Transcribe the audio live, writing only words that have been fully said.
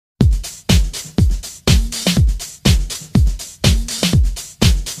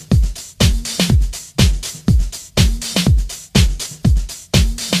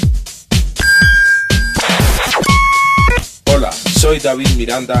Soy David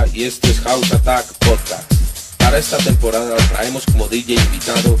Miranda y esto es House Attack Podcast. Para esta temporada traemos como DJ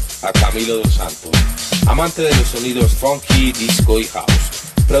invitado a Camilo dos Santos, amante de los sonidos funky, disco y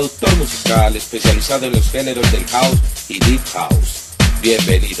house, productor musical especializado en los géneros del house y deep house.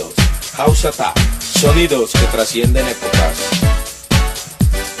 Bienvenidos, House Attack, sonidos que trascienden épocas.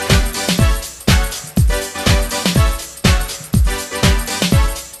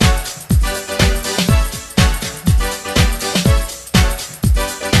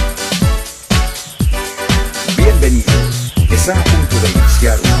 Bienvenidos, están a punto de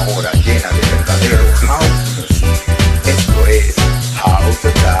iniciar una hora llena de verdadero house music. Esto es House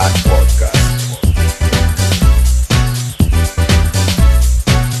Attack Podcast.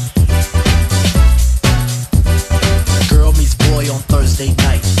 Girl meets boy on Thursday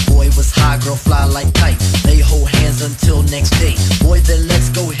night. Boy was high, girl fly like kite. They hold hands until next day. Boy then let's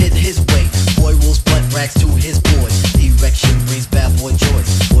go hit his way. Boy rolls butt rags to his boy. Erection brings bad boy joy.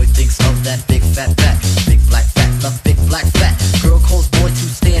 Boy thinks of that big fat back. Big black fat, love big black fat. Girl calls boy to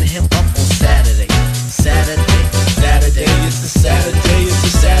stand him up on Saturday. Saturday, Saturday, it's a Saturday, it's a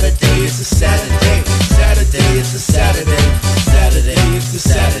Saturday, it's a Saturday. Saturday, it's a Saturday. Saturday, it's a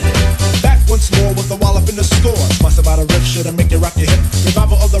Saturday. Back once more with a wallop in the score. Spice about a riff, should I make you rock your hip?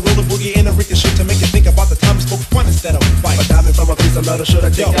 Revival of the roller boogie and a ricochet to make you think about the time we spoke fun instead of fight. A diamond from a piece of metal, should I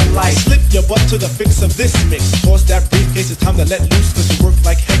take that light? Slip your butt to the fix of this mix. Toss that briefcase, it's time to let loose, cause you work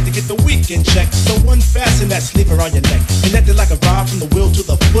like heck to get the weekend check. So unfasten that sleeper on your neck. Connected like a vibe from the wheel to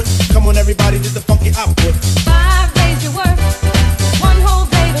the foot. Come on everybody, did the funky output. 5 days you work, 1 whole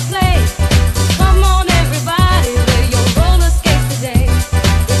day to play. Come on everybody, wear your roller skates today.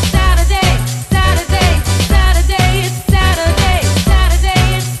 It's Saturday, Saturday, Saturday, it's Saturday,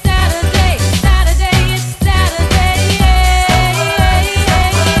 Saturday, it's Saturday, Saturday, it's Saturday,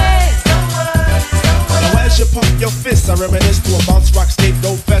 Now as you pump your fists, I reminisce to a bounce rock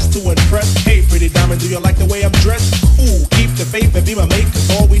scapegoat fest to impress. Hey pretty diamond, do you like the way I'm dressed? Cool, keep the faith and be my mate, cause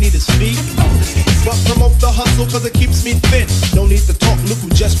all we need is speed. But promote the hustle cause it keeps me thin. No need to talk, look who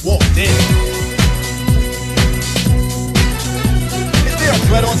just walked in. Is there a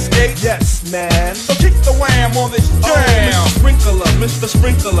threat on skate? Yes, man. So kick the wham on this jam. Mr.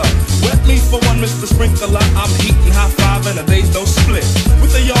 Sprinkler, wet me for one, Mr. Sprinkler. I'm heating high five and a day's no split.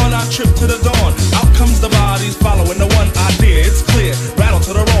 With a yawn, I trip to the dawn. Out comes the bodies following the one idea. It's clear, rattle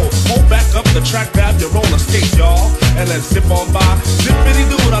to the roll. Hold back up the track, grab your roller skates, y'all, and let's zip on by. Zippity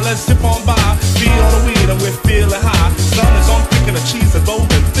doo, now let's zip on by. Feet on the weed and we're feeling high. Sun is on picking a cheese and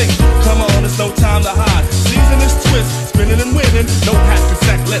golden thick. Come on, it's no time to hide. Season is twist, spinning and winning. No hack and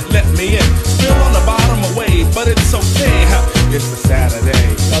sack, let me in. Spill on the bottom away, but it's okay. It's a Saturday.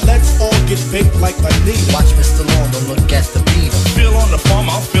 Now let's all get baked like a needle. Watch Mr. Long, don't look at the beat. Feel on the farm,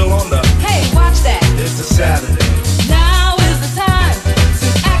 I'll feel on the. Hey, watch that. It's a Saturday. Now is the time to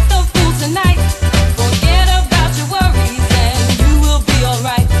act the fool tonight. Forget about your worries and you will be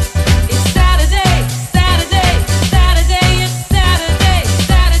alright. It's Saturday, Saturday, Saturday, it's Saturday,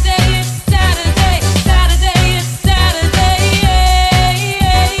 Saturday, it's Saturday, Saturday, it's Saturday.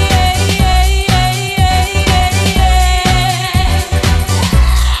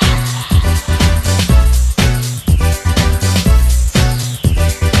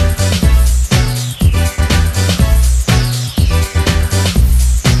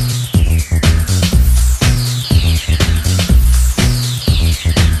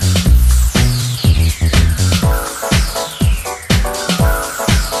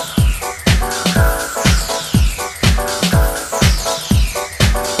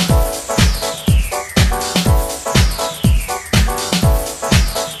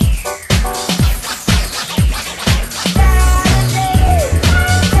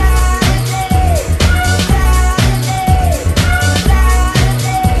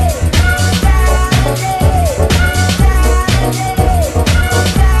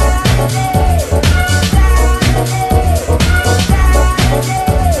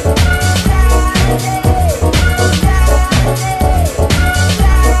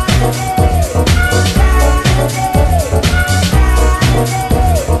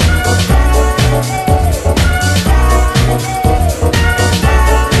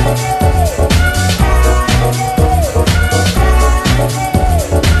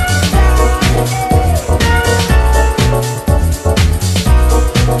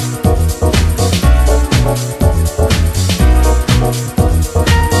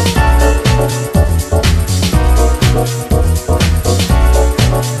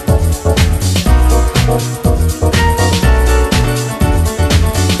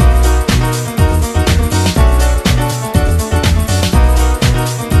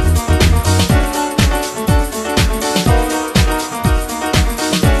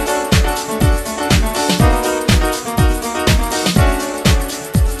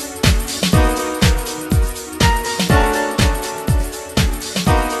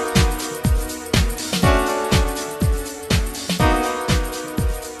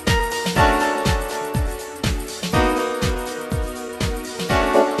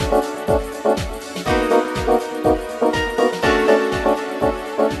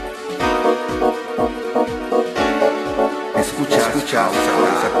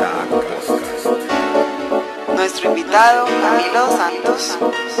 Attack Podcast. Nuestro invitado, Camilo Santos.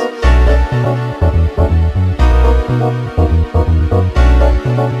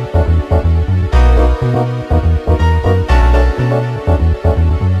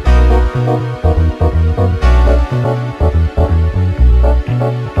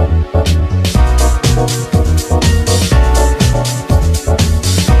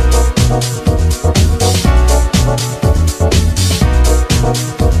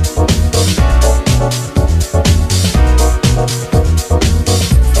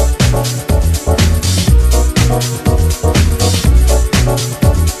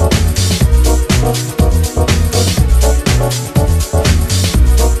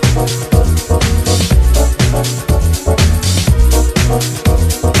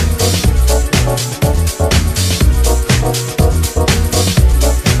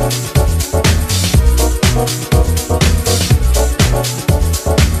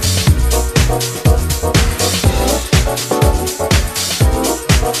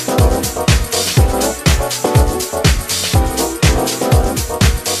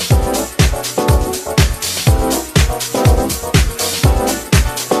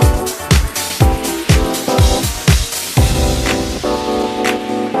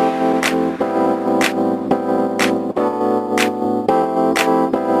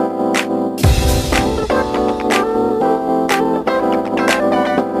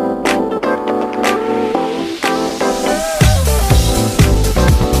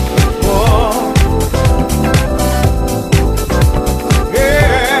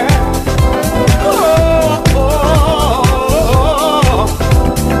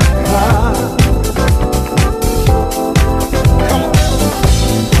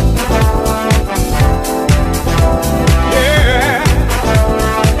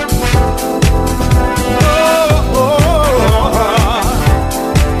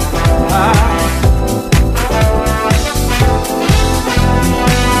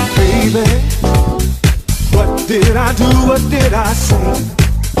 What did I say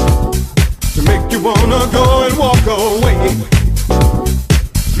to make you wanna go and walk away?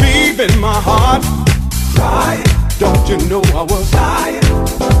 Leaving my heart crying. Don't you know I was dying?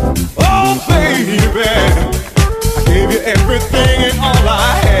 Oh baby, I gave you everything and all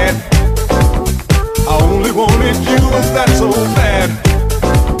I had. I only wanted you, was that so bad?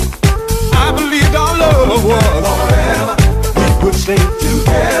 I believed our love was forever. We would stay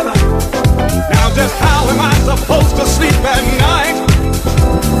together. Now just how am I supposed to sleep at night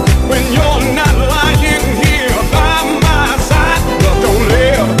when you're not lying here by my side? Love don't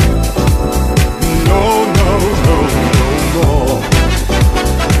live. No, no, no, no more.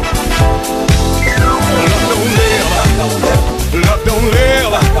 Love don't live. Love don't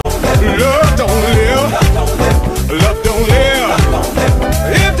live. Love don't live. Love don't live.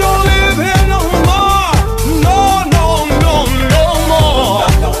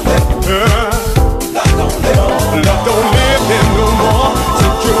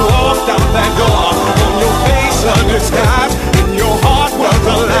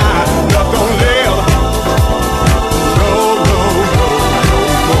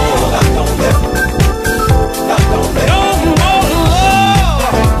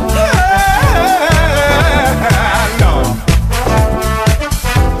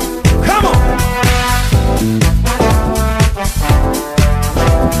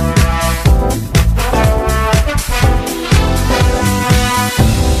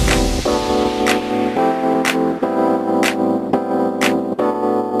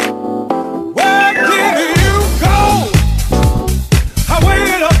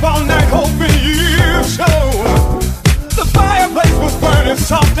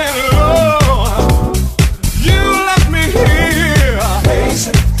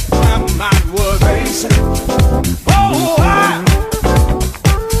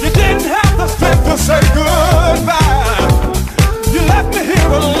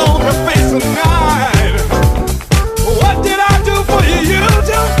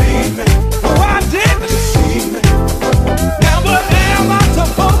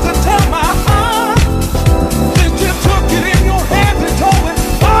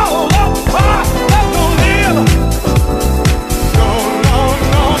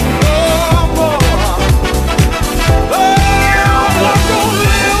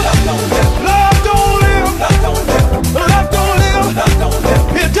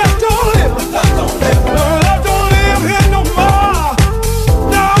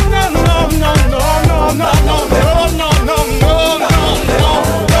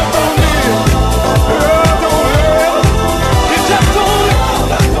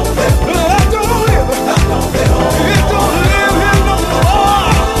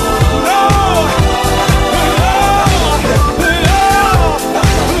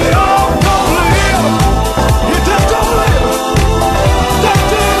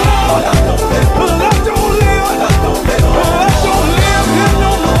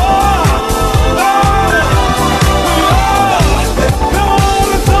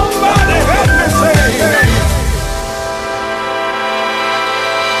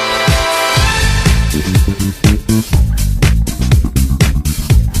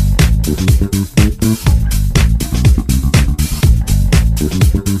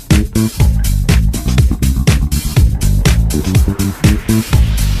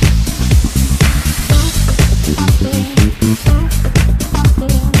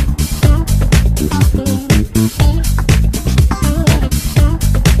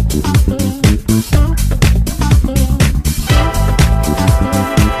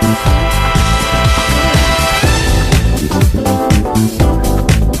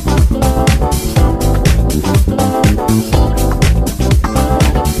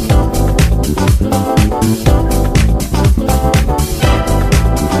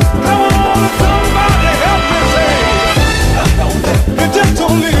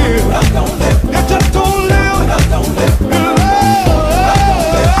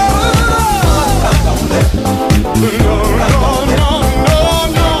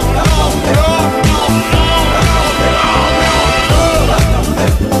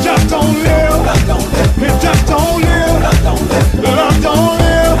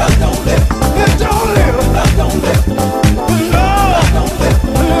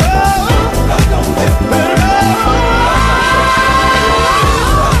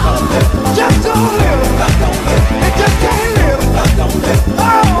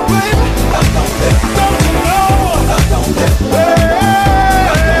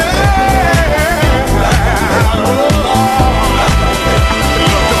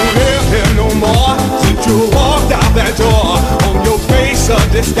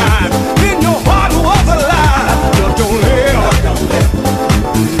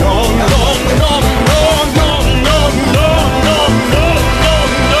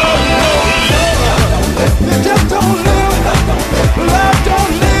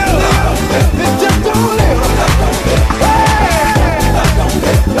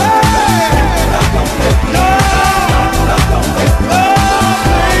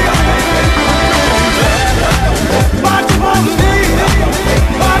 Why you wanna leave?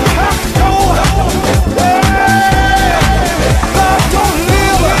 Why you have to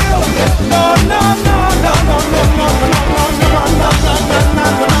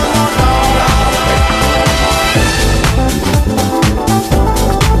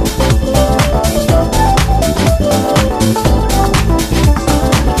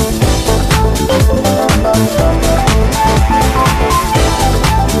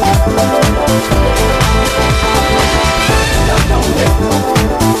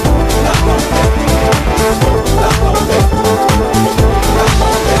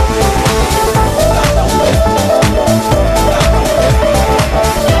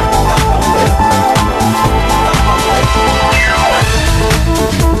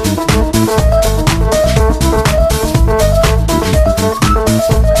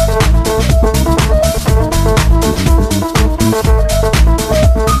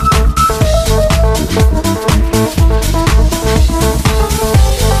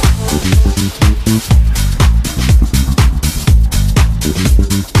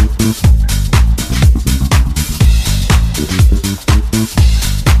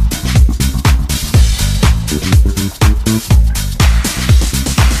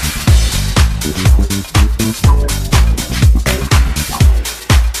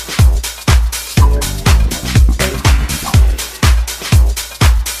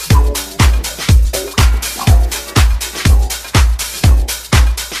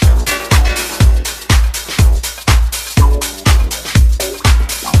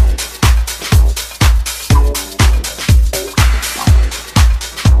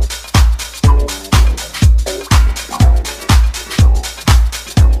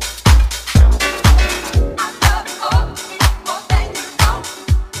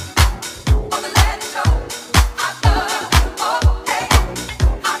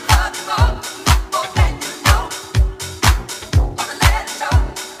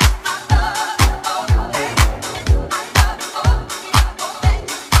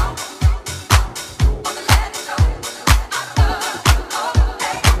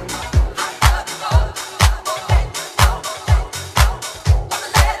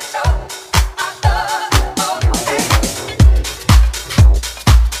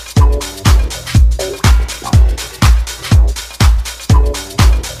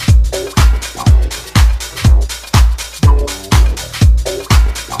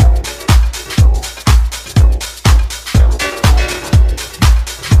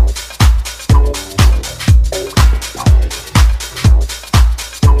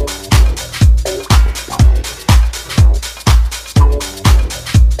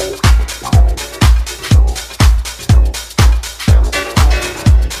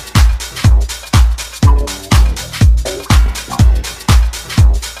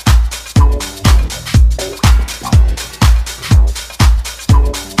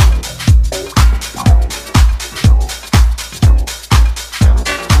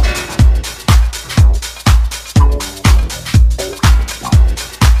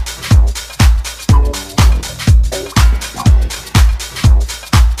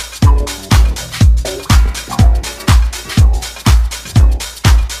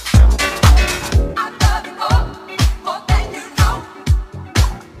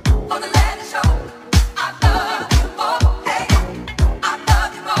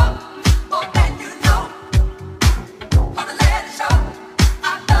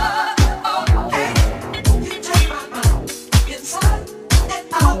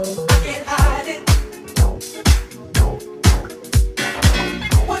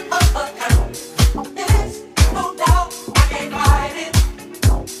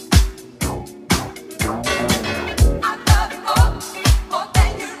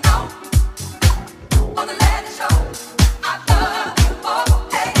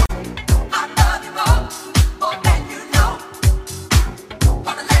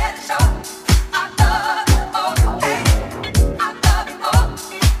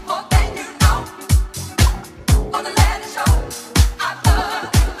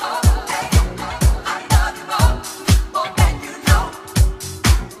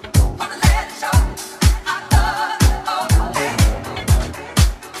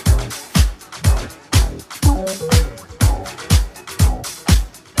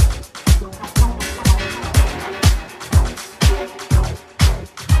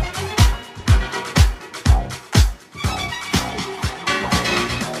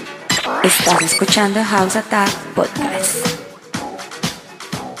Estás escuchando House Attack Podcast.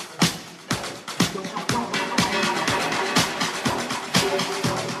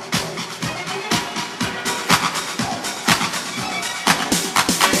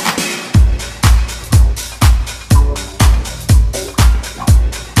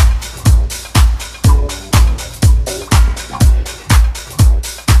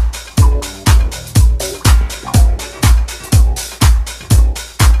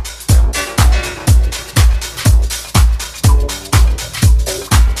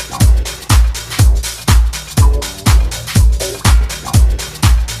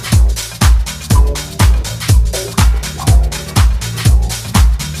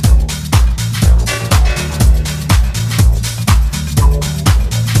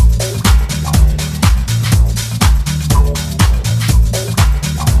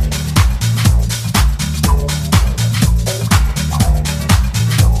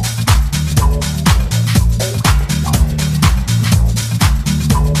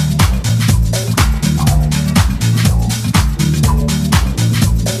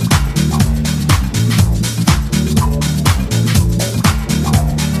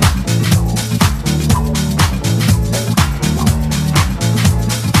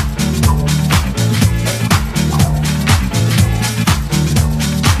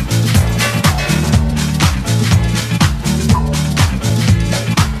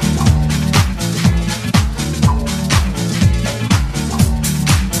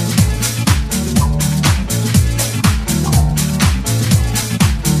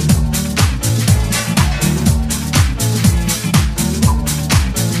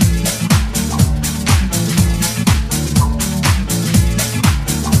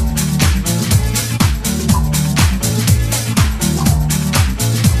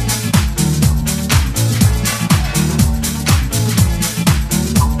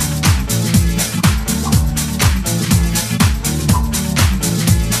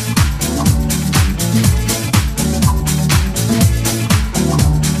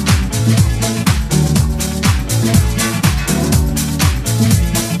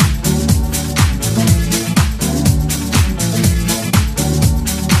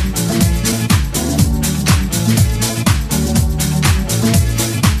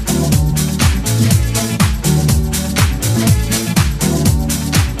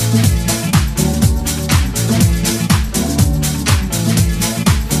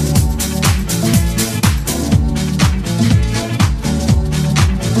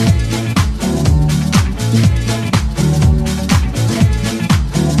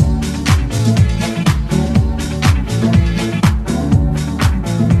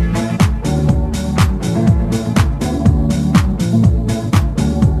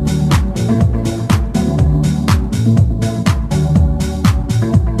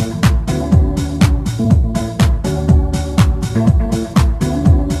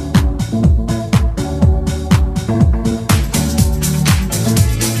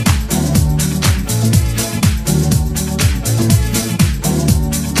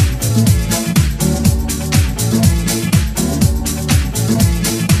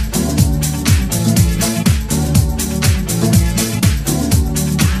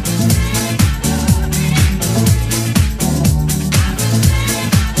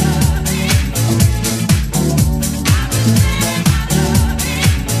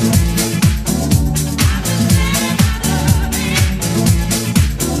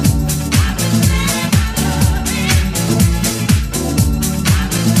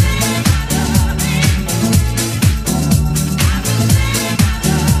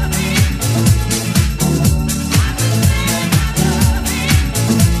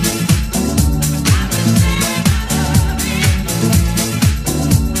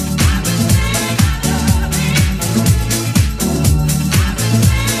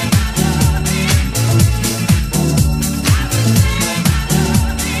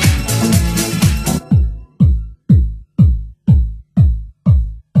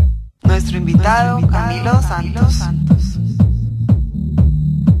 Nuestro invitado, Camilo Santos.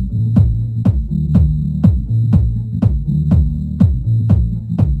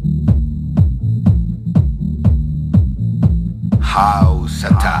 House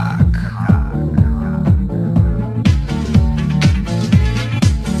Attack.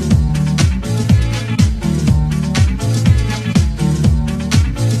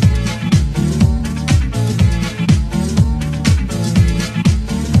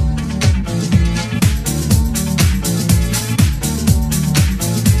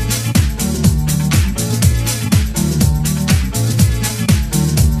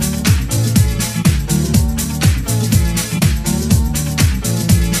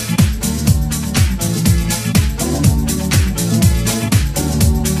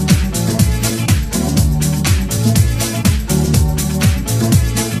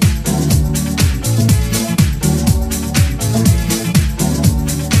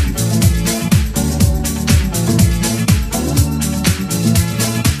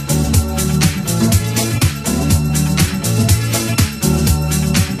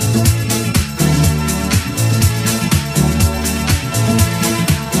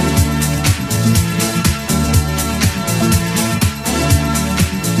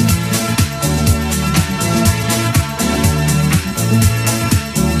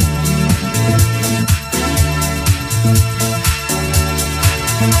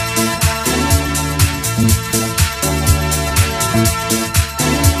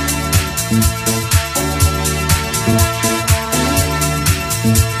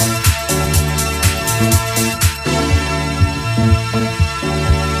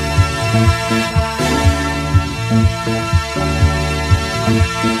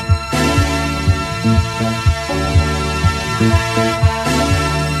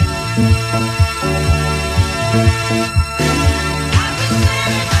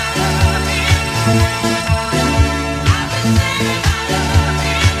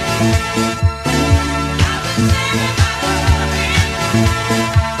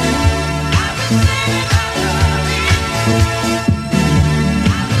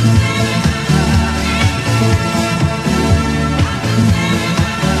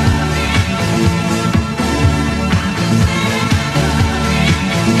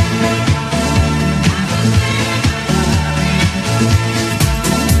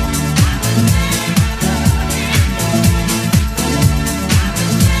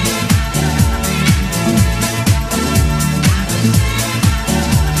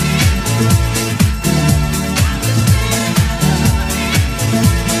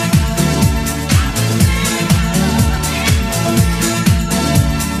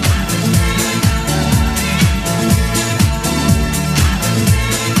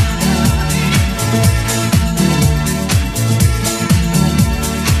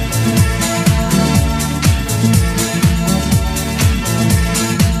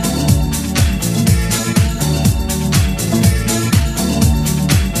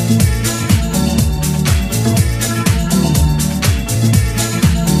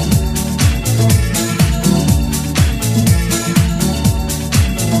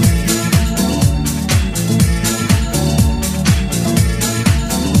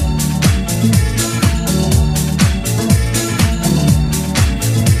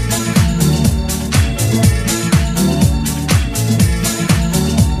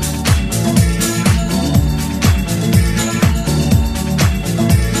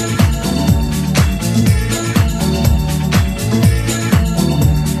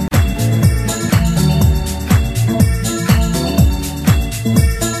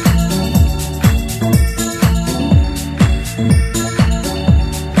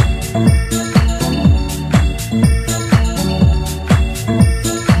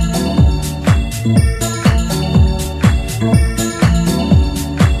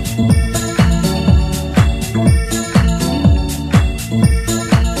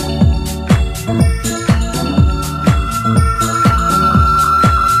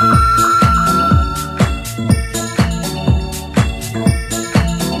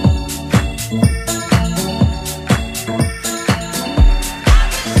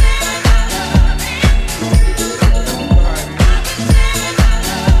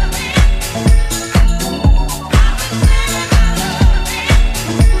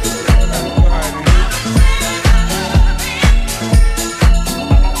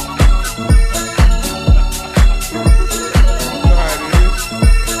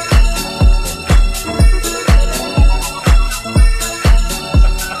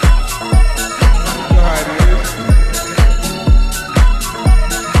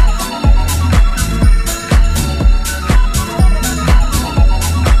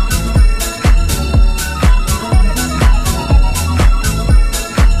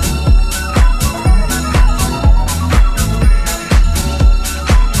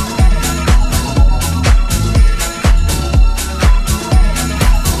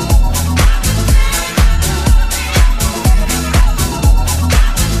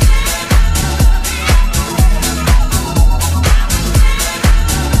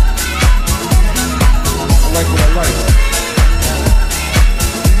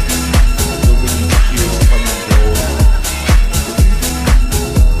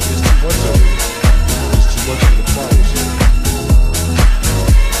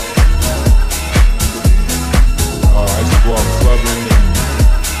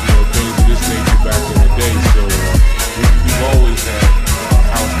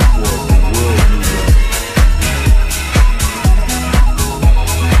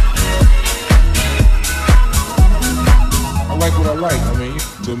 I mean,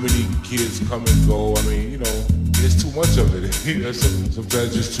 too many kids come and go. I mean, you know, there's too much of it.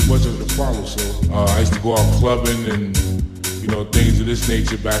 Sometimes just too much of it to follow. So I used to go out clubbing and, you know, things of this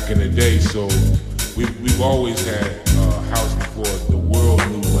nature back in the day. So we've always had house before the world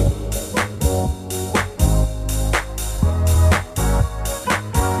knew what.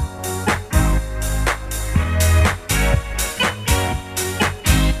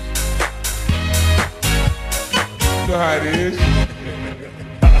 You know how it is.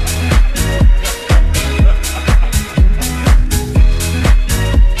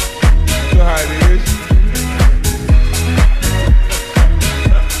 You know how it is.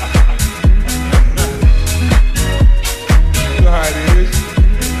 You know how it is.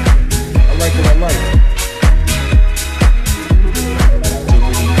 I like what I like. Too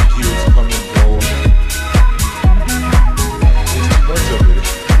many kids come and go. There's too much of it.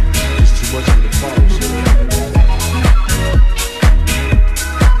 There's too much of it to follow. So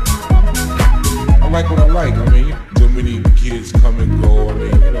I like what I like. I mean, too many kids come and go. I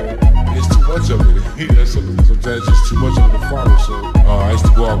mean, you know, there's too much of it. Sometimes just too much of it to follow. So I used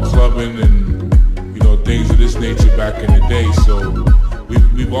to go out clubbing and, you know, things of this nature back in the day. So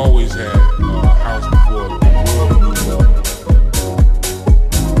we've always had house before the world knew what.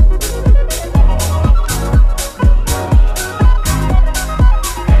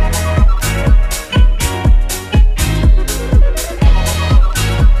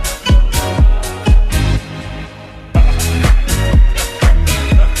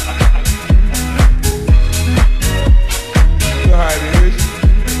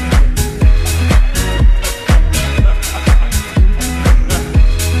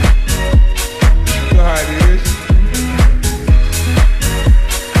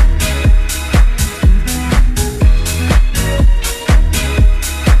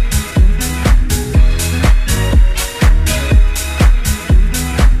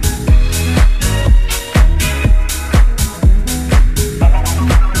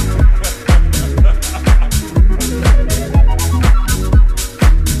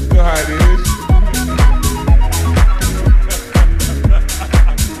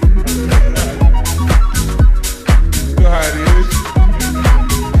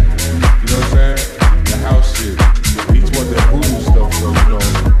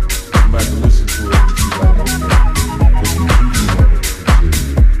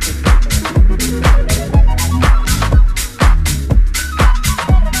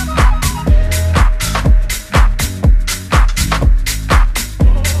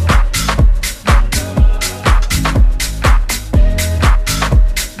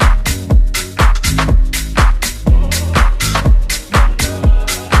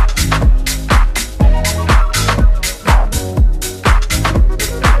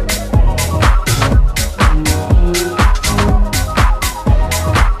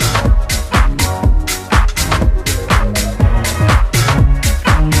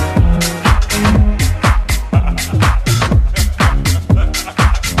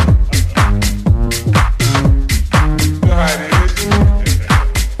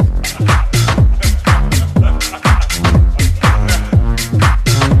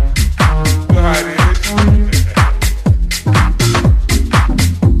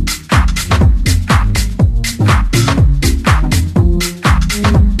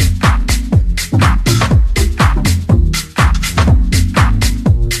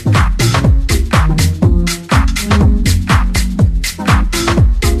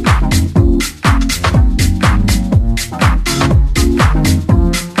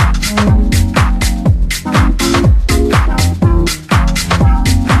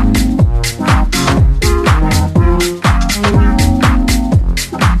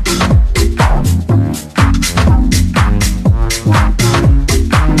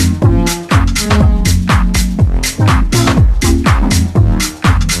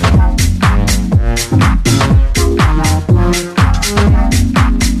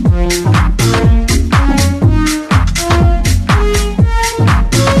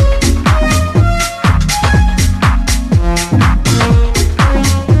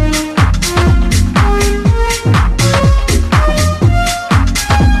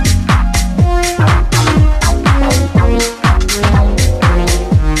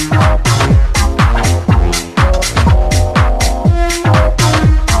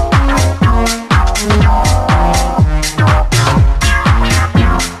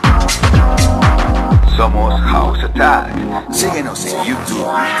 Síguenos en YouTube,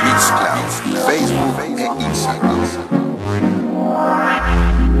 Mixcloud, Facebook e Instagram.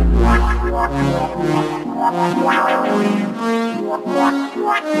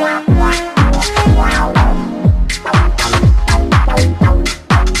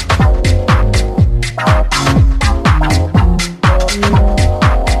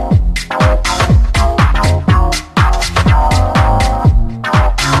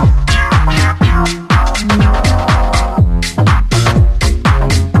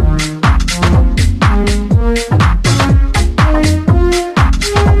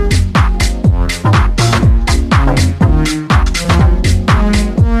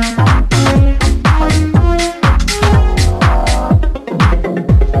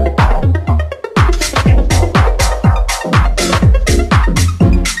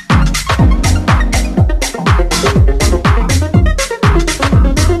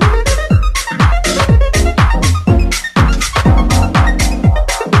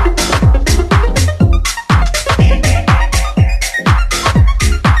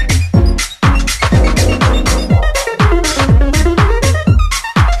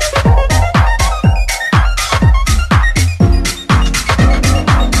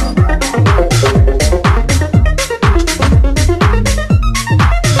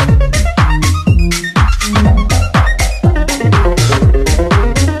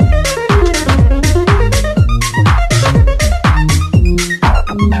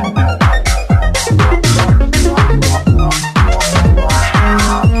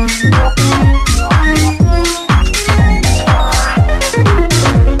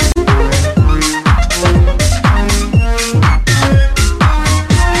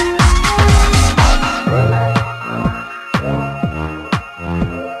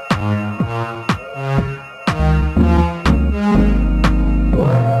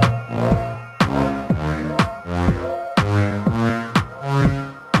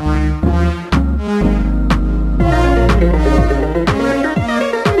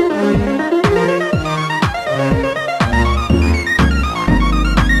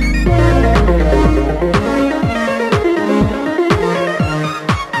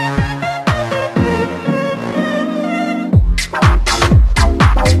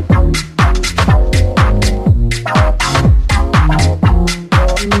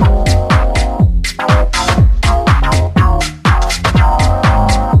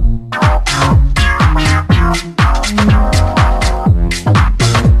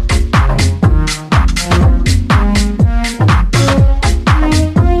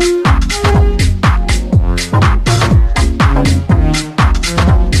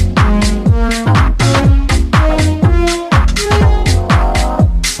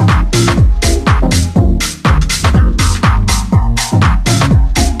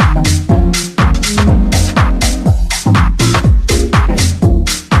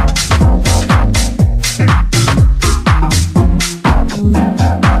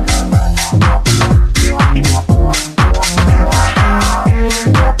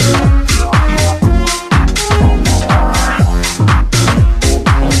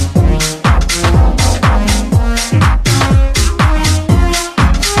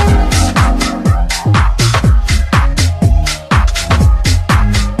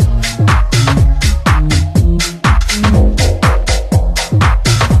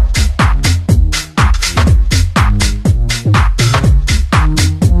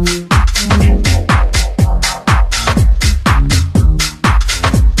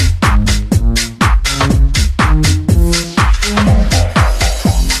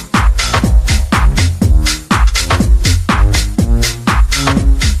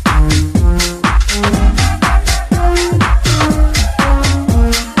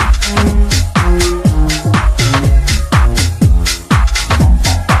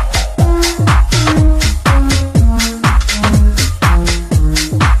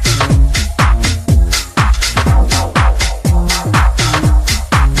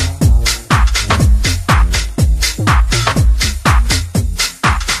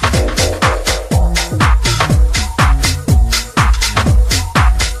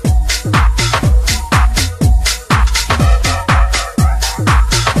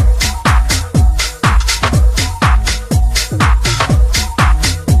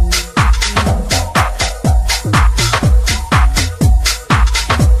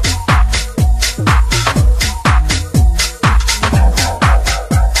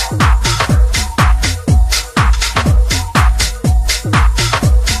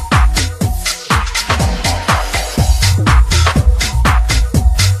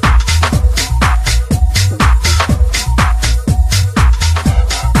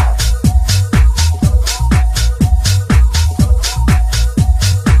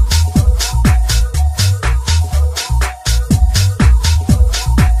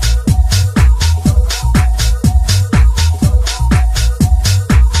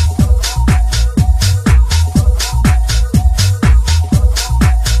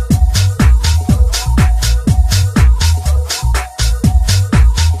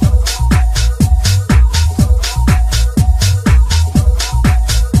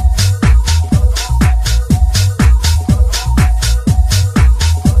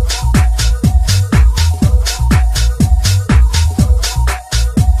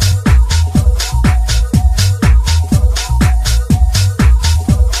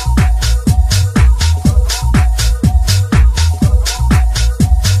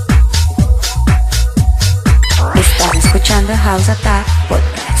 House Attack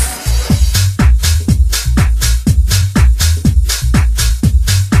Podcast.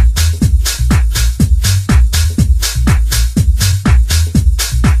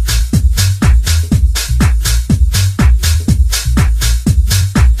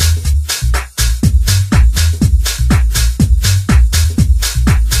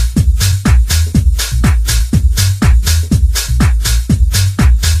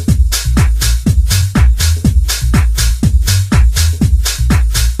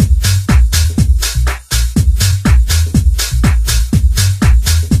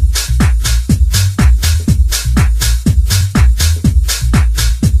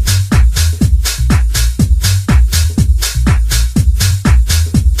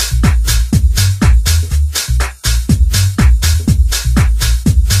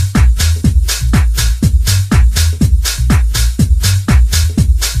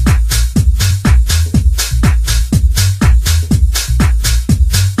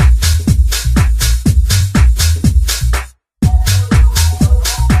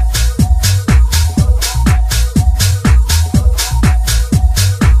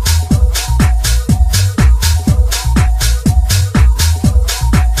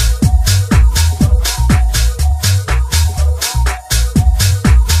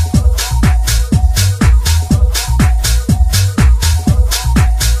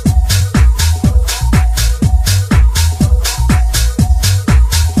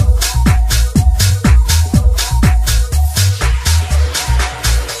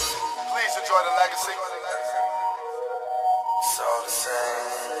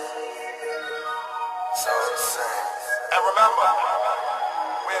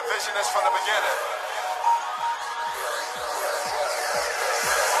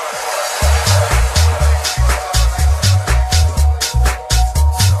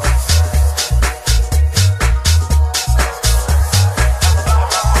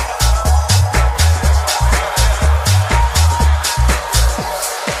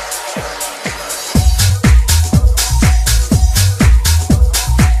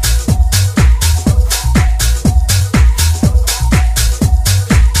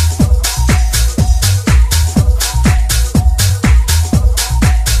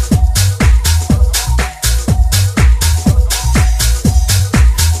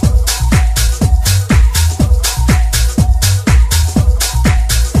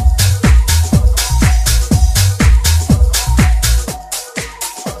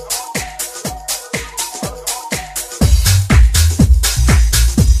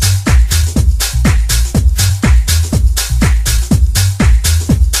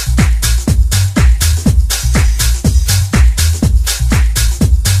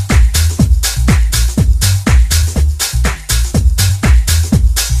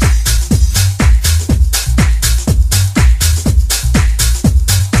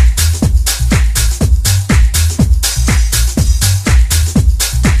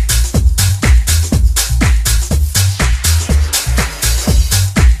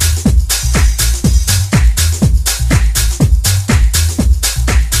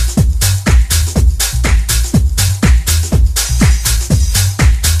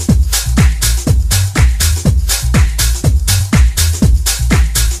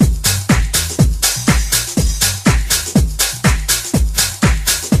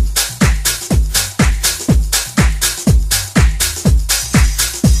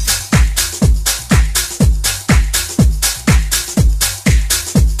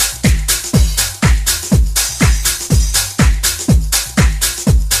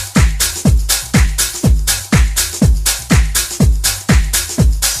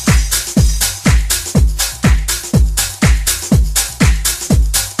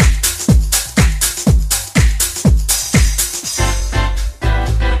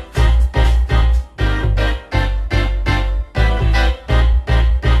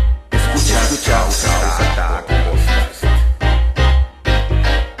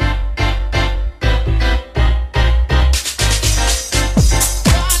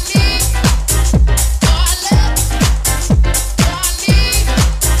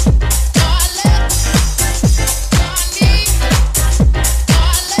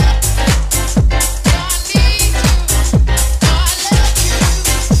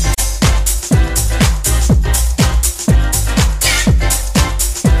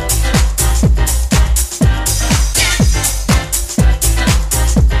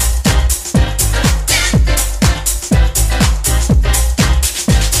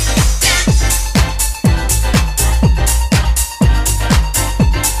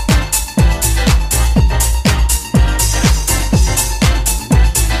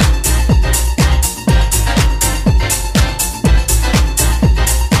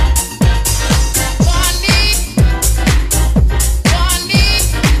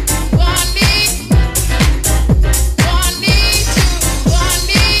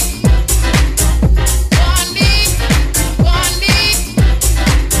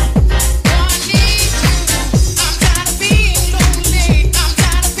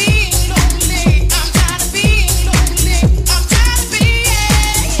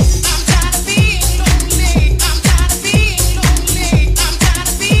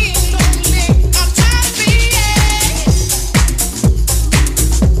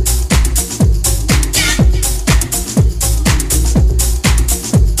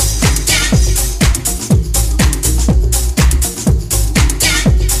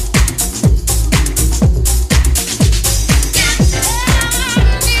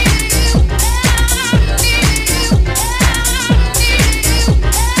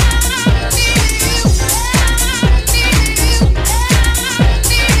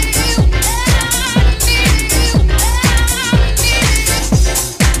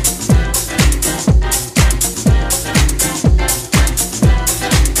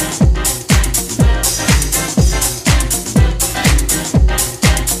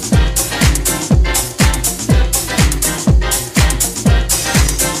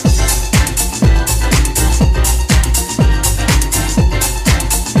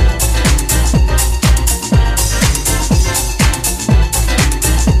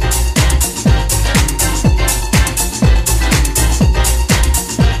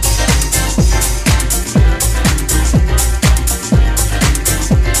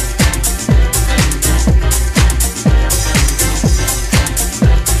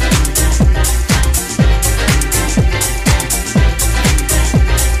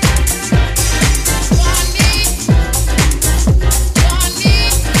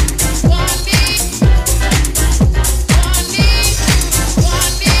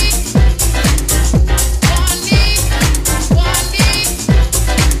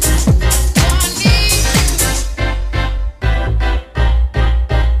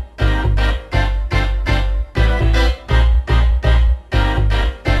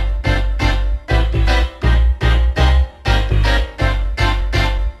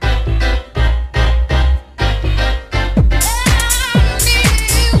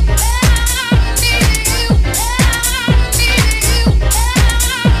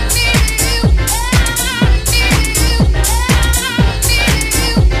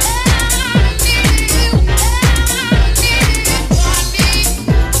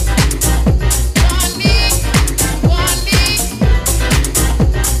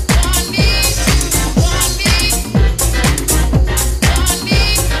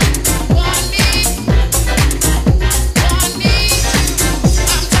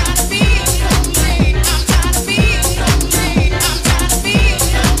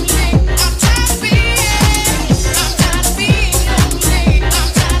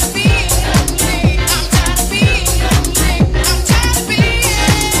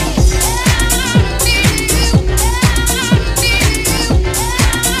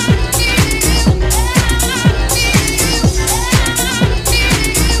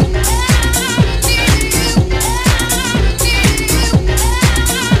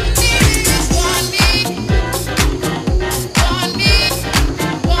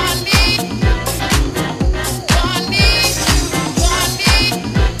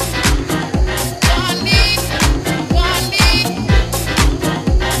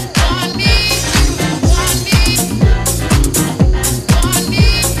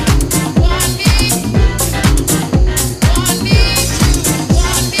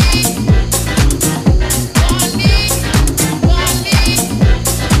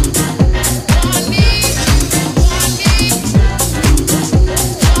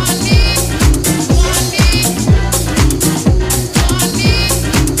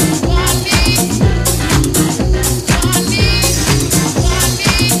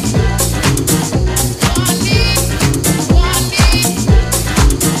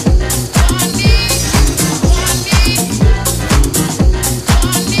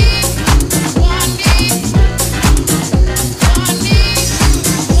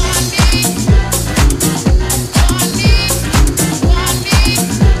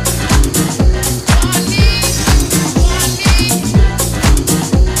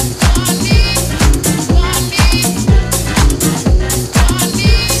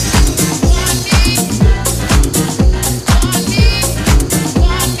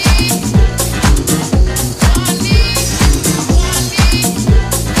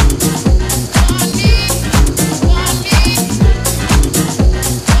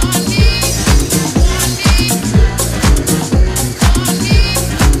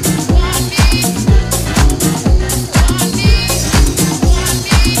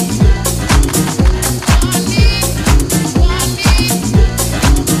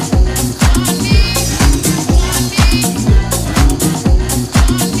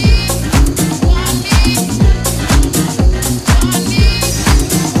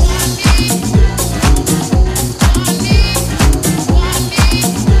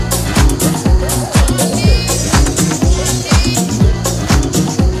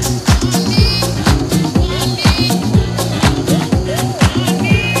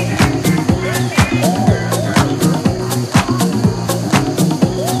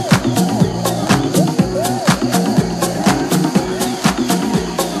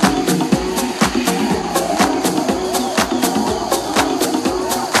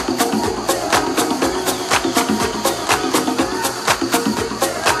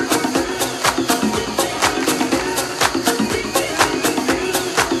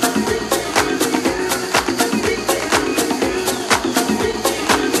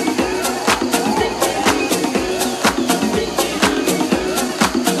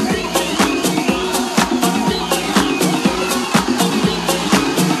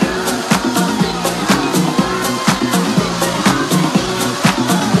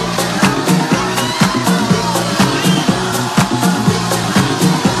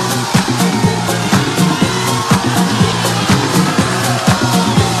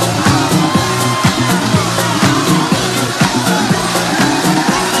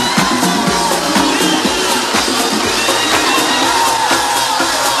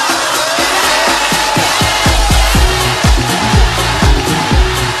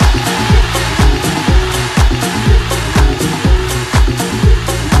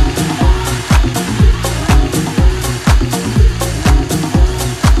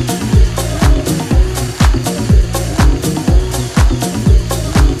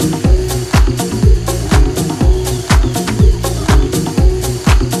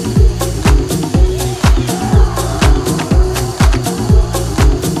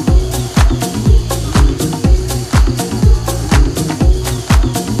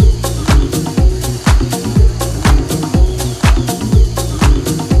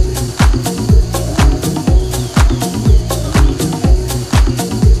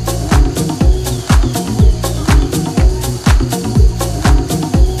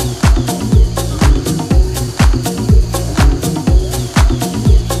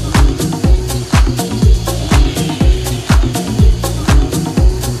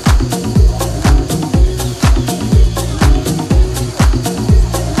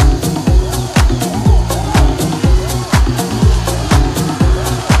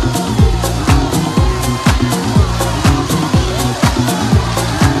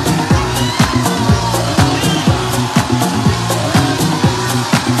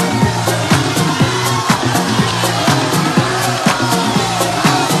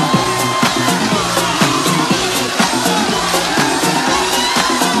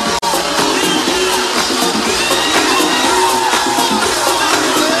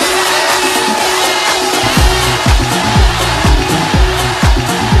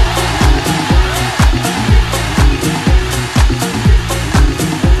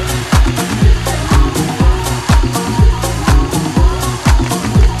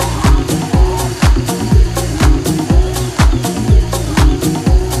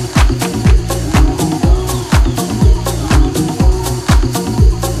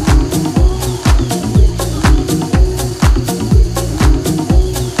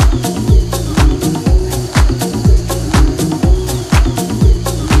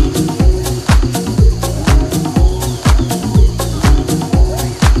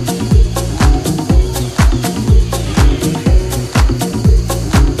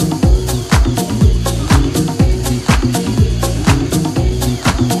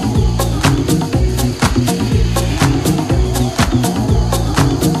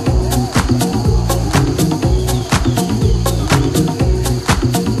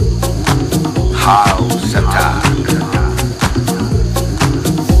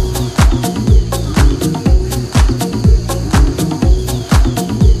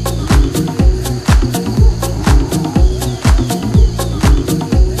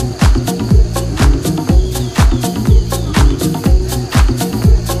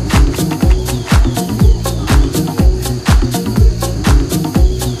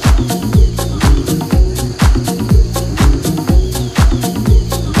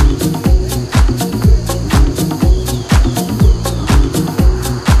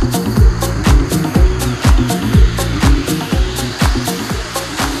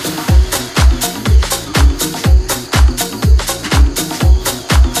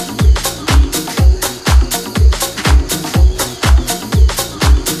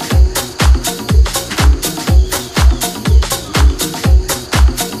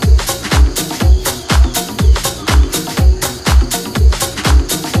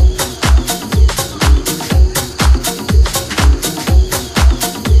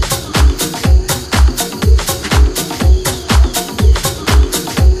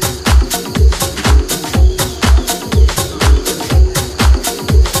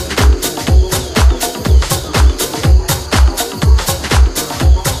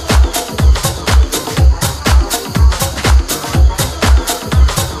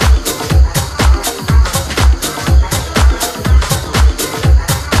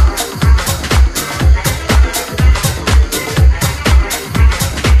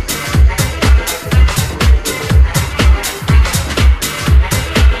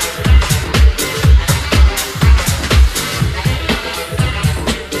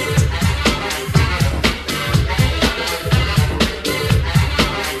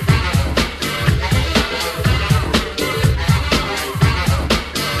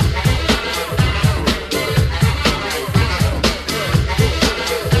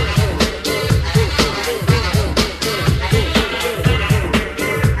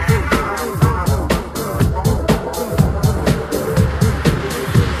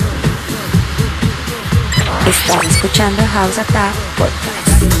 Estás escuchando House Attack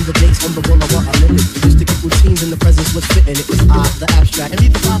Podcast. In the days on the boulevard, I lived it. We used to kick routines and the presence was fitting. It was odd, the abstract. And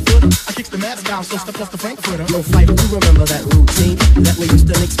leave the 5 footer. I kicked the mad down, so step off the Frankfurter. No fight, you remember that routine? That way used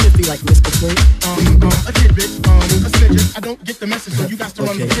to make spiffy like Mr. Clean. A tidbit, a snitch. I don't get the message, so you got to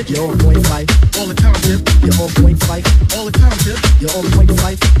run the kitchen. You're on point five. All the time, Tip. You're on point five. All the time, Tip. You're on point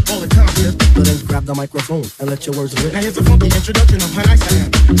five. All the time, Tip. So then grab the microphone and let your words rip. Now here's a funky introduction of how nice I am.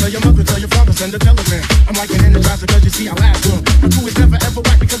 Tell your mother, tell your father, send a telegram. I'm like an energizer, cause you see I last long. My crew is never ever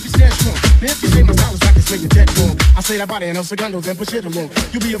whack because we stand strong. Now if you say my style is whack, it's making dead wrong. I say that body and El Segundos and push it along.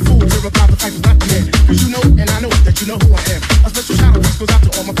 You'll be a fool to reply the fight is not the man. Cause you know and I know that you know who I am. A special shout out piece goes out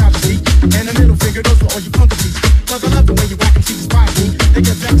to all my pals you see. And a middle finger goes for all you punkies. Cause I love the way you whack and see despise me. They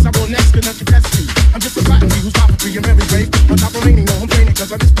get vexed, I roll next, good enough to test me. I'm just a platinum who's popping for your memory brave. On top remaining, no, I'm training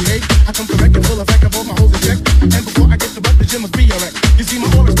cause I misbehave. I come correct and full effect of all my hoes in check. And before I get to butt, the gym must be a wreck. You see my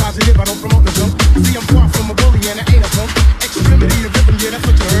aura's positive, I don't promote no junk. See I'm far from a bully and I ain't a punk. Extremity of rhythm, yeah, that's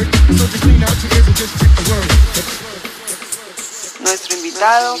what you heard. So just lean out your ears and just check the word. Nuestro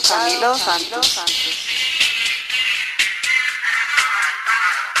invitado, Camilo Santos.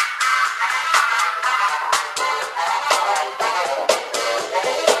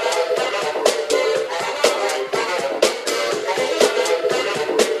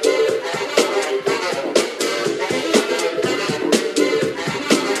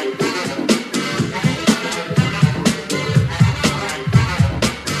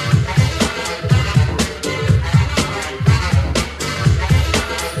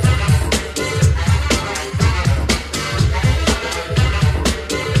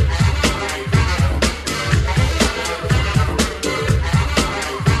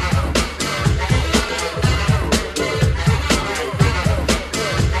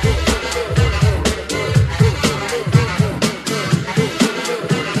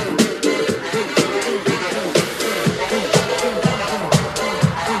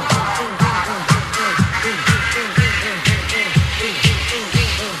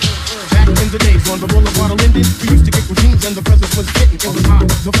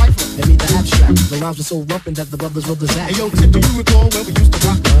 Rhymes were so rumpin' that the brothers wrote the Zach. Hey yo, Tip, do you recall when we used to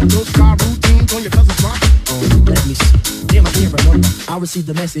rock those car routines on your cousin's rock? Let me see. Damn, I can't remember. I received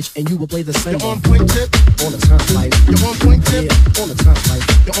the message and you will play the same. You're on point, Tip. On the time, life. You're on point, Tip. Yeah, on the time, life.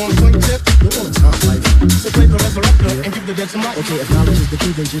 You're on point, Tip. You're on the time, life. So play the resurrector and give the dead some life. Okay, if knowledge is the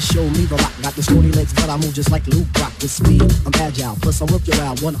key, then just show me the lock. Got the stony legs, but I move just like Luke Rock with speed. I'm agile, plus I'm work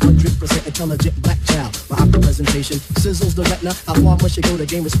around 100% intelligent black child. My opera presentation sizzles the retina. How far must you go to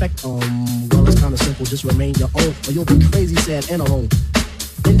gain respect? Well, it's kinda simple, just remain your own, or you'll be crazy, sad, and alone.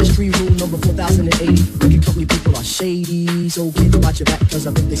 Industry rule number 4080. Record company people are shady, so kids watch your back, cause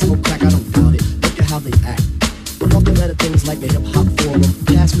I think they smoke crack, I don't doubt it. Look at how they act. But off the better things like a hip-hop forum.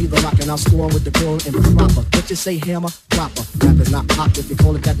 Pass me the rock and I'll score with the girl and proper. What you say, hammer? Proper. Rap is not hot, if you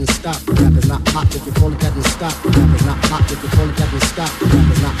call it that, then stop. Rap is not hot, if you call it that, then stop. Rap is not hot, if you call it that, then stop. Rap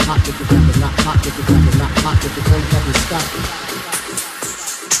is not hot, if you rap is not hot, if you rap is not hot, if you call it that, then stop.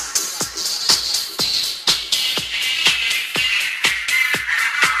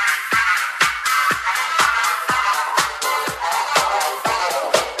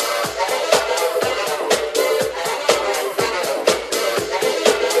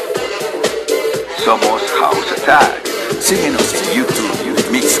 Somos House Attack. Síguenos en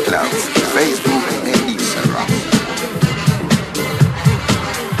YouTube, Mixcloud, Facebook